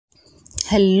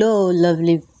Hello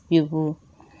lovely people,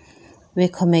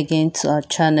 welcome again to our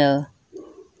channel.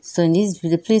 So in this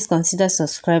video, please consider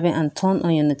subscribing and turn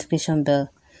on your notification bell.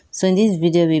 So in this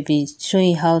video, we'll be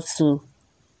showing how to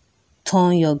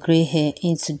turn your gray hair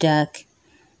into dark.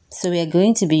 So we are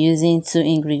going to be using two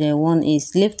ingredients. One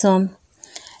is Lipton.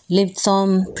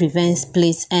 Lipton prevents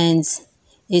split ends.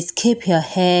 It keeps your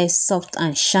hair soft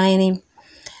and shiny.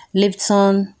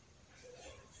 Lipton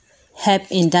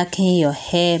help in darkening your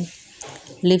hair.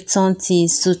 Lipton tea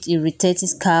soothes irritated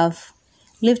scalp.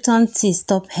 Lipton tea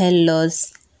stop hair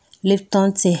loss.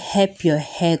 Lipton tea help your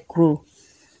hair grow.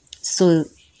 So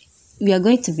we are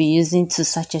going to be using 2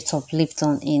 sachets of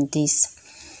Lipton in this.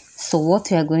 So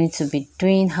what we are going to be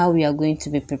doing, how we are going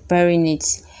to be preparing it.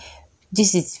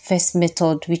 This is the first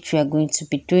method which we are going to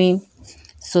be doing.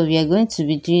 So we are going to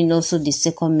be doing also the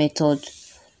second method.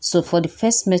 So for the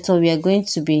first method, we are going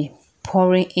to be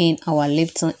pouring in our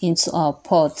Lipton into our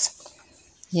pot.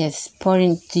 Yes,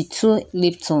 pouring the 2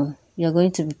 Lipton. We are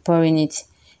going to be pouring it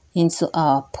into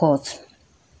our pot.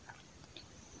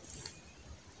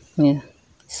 Yeah.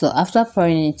 So after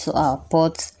pouring it into our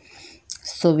pot,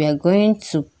 so we are going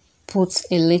to put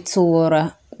a little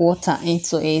water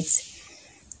into it.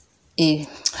 A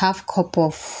half cup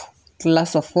of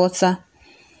glass of water.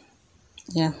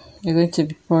 Yeah, we're going to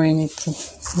be pouring it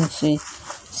into it.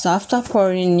 So after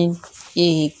pouring in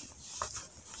a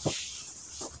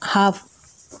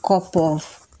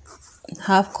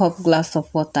half cup glass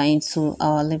of water into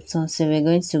our Lipton, so we're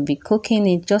going to be cooking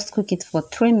it. Just cook it for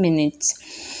 3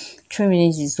 minutes. 3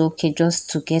 minutes is okay, just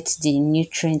to get the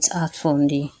nutrients out from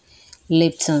the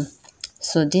Lipton.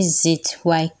 So this is it.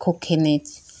 While cooking it,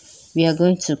 we are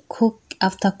going to cook.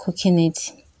 After cooking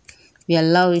it, we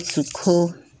allow it to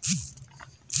cool.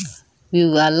 We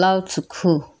will allow it to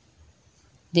cool.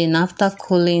 Then after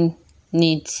cooling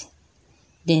it,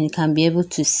 then it can be able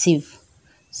to sieve.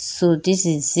 So this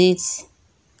is it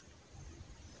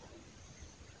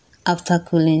after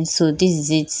cooling. So this is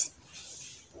it.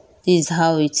 This is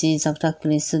how it is after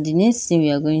cooling. So the next thing we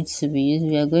are going to be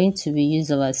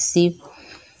using, our sieve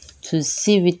to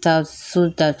sieve it out, so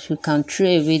that we can throw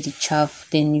away the chaff,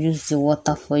 then use the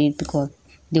water for it, because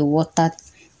the water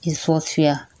is what we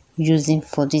are using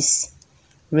for this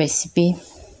recipe.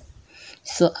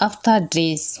 So after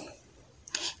this,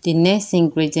 the next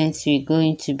ingredient we're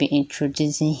going to be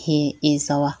introducing here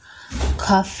is our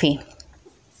coffee.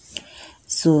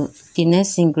 So the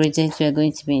next ingredient we are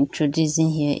going to be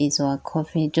introducing here is our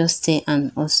coffee. Just stay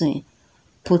and also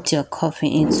put your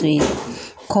coffee into it.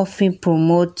 Coffee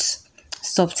promotes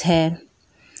soft hair.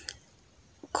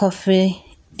 Coffee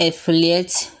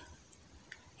exfoliates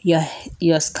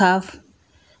your scalp.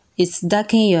 It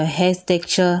darkens your hair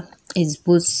texture. It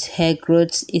boosts hair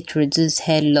growth. It reduces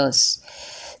hair loss.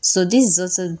 So this is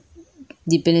also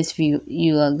the benefit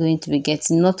you are going to be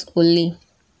getting. It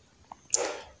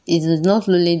will not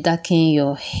only darken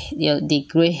the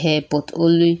gray hair, but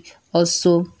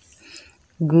also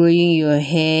growing your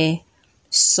hair,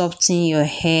 softening your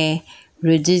hair,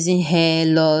 reducing hair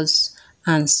loss,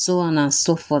 and so on and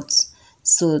so forth.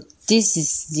 So this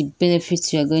is the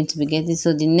benefits you are going to be getting.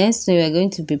 So the next thing we are going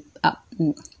to be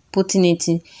putting it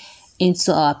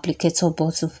into our applicator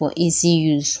bottle for easy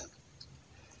use.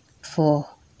 So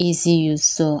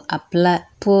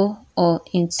pour all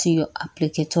into your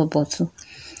applicator bottle.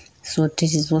 So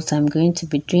this is what I'm going to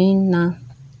be doing now.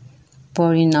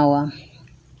 Pouring our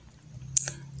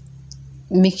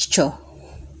mixture,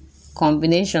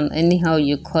 combination, anyhow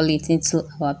you call it, into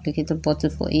our applicator bottle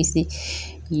for easy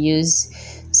use.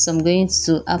 So I'm going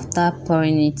to, after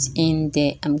pouring it in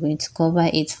there, I'm going to cover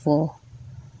it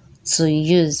to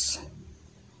use.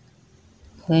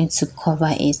 I'm going to cover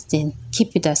it, then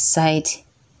keep it aside.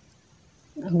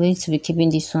 I'm going to be keeping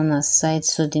this one aside.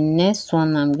 So the next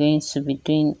one I'm going to be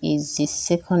doing is the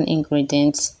second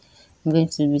ingredient. I'm going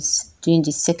to be doing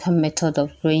the second method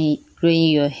of growing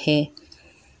your hair,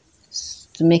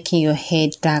 to making your hair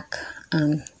dark.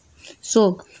 And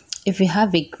so if you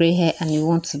have a gray hair and you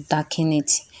want to darken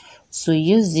it, so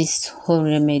use this whole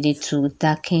remedy to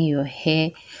darken your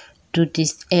hair. Do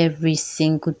this every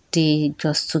single day,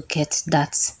 just to get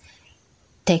that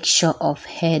texture of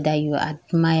hair that you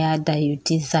admire, that you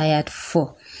desired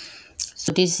for.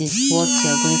 So this is what you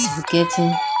are going to be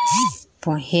getting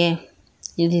from here.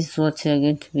 This is what you are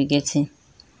going to be getting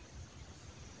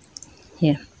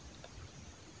here.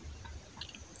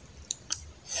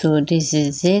 So this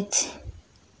is it.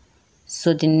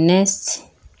 So the next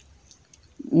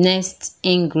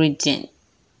ingredient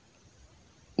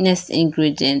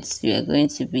we are going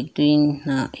to be doing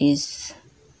now is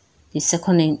the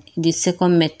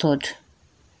second method.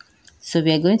 So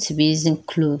we are going to be using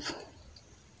clove.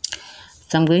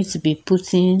 So I'm going to be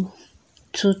putting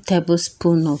 2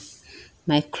 tablespoons of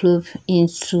my clove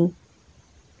into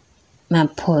my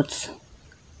pot.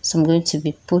 So I'm going to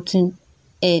be putting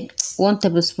 1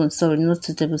 tablespoon, sorry, not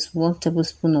 2 tablespoons, 1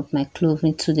 tablespoon of my clove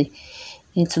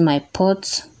into my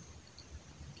pot.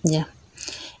 Yeah,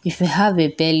 if you have a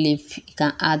bay leaf, you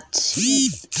can add 2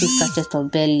 sachets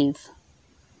of bay leaf.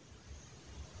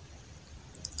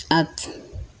 Add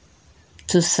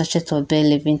 2 sachets of bay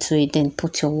leaf into it, then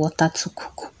put your water to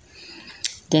cook.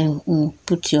 Then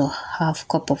put your half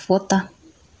cup of water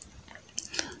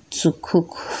to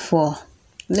cook for,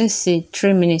 let's say,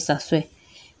 3 minutes as well.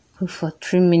 Cook for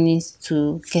 3 minutes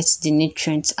to get the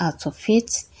nutrients out of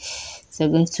it. So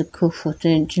we're going to cook for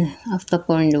 3 minutes. After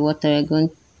pouring the water, we're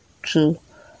going to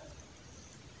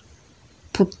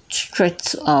put straight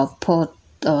to our pot,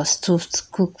 our stove, to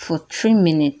cook for 3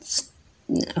 minutes.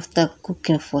 After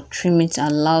cooking for 3 minutes,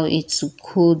 allow it to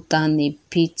cool down a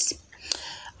bit.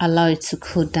 Allow it to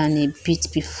cool down a bit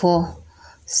before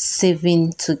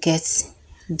sieving to get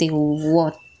the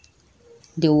water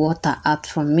out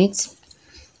from it.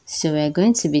 So we're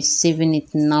going to be sieving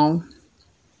it now.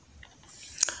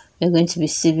 We're going to be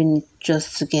sieving it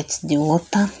just to get the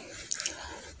water.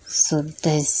 So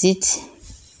that's it.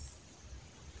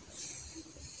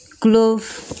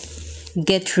 Clove,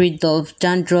 get rid of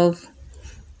dandruff.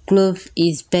 Clove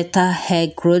is better hair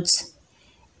growth.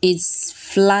 It's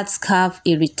flat scalp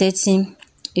irritation.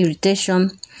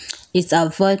 It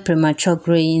avoids premature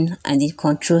graying and it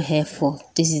controls hair fall.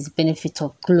 This is the benefit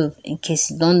of clove, in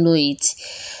case you don't know it.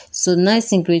 So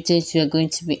next ingredient we are going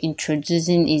to be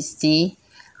introducing is the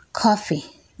coffee.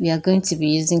 We are going to be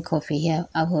using coffee here.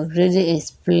 I've already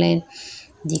explained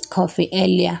the coffee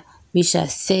earlier, which I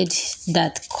said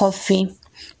that coffee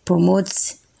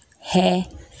promotes hair.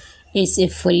 It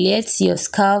exfoliates your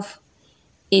scalp.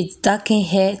 It darkens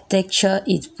hair texture.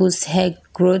 It boosts hair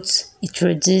growth. It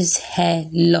reduces hair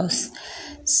loss.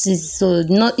 So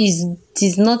it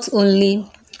is not only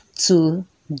to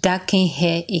darken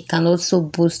hair, it can also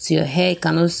boost your hair. It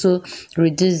can also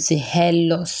reduce the hair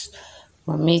loss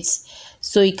from it.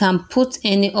 So you can put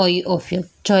any oil of your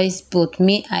choice, but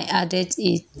me, I added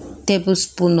a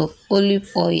tablespoon of olive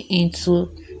oil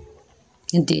into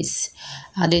this.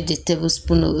 Added a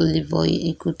tablespoon of olive oil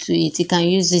equal to it. You can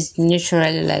use this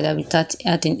naturally like that without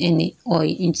adding any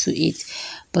oil into it,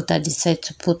 but I decided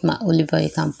to put my olive oil. You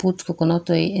can put coconut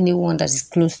oil, anyone that is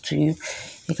close to you,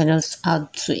 you can just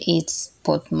add to it,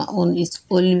 but my own is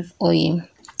olive oil.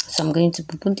 So I'm going to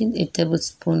be putting a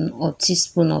tablespoon or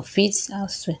teaspoon of it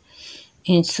as well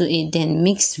into it, then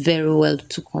mix very well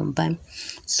to combine.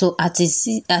 So as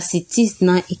it is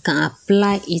now, you can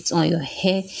apply it on your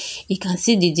hair. You can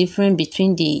see the difference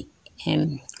between the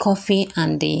coffee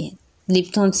and the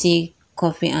Lipton tea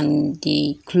coffee and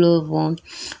the clove one.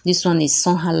 This one is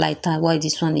somehow lighter while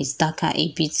this one is darker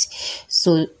a bit.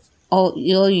 So all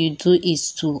you do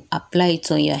is to apply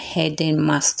it on your head, then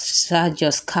massage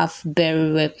your scalp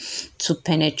very well to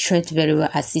penetrate very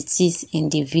well as it is in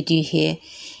the video here.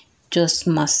 Just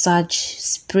massage,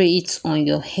 spray it on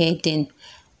your head, then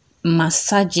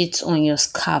massage it on your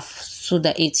scalp so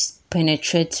that it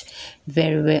penetrates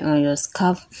very well on your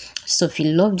scalp. So if you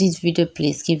love this video,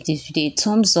 please give this video a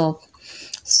thumbs up.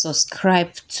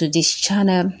 Subscribe to this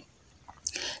channel.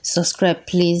 Subscribe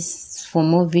please for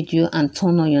more video, and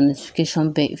turn on your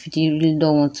notification bell if you really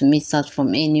don't want to miss out from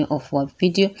any of our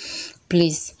video.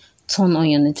 Please turn on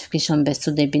your notification bell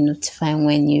so they'll be notified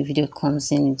when new video comes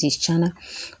in this channel.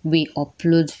 We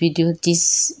upload video.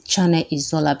 This channel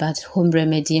is all about home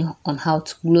remedy on how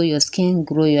to glow your skin,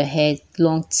 grow your hair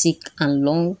long, thick and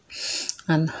long,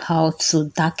 and how to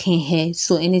darken hair.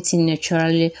 So anything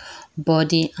naturally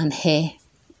body and hair,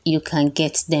 you can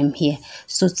get them here.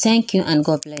 So thank you and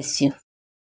God bless you.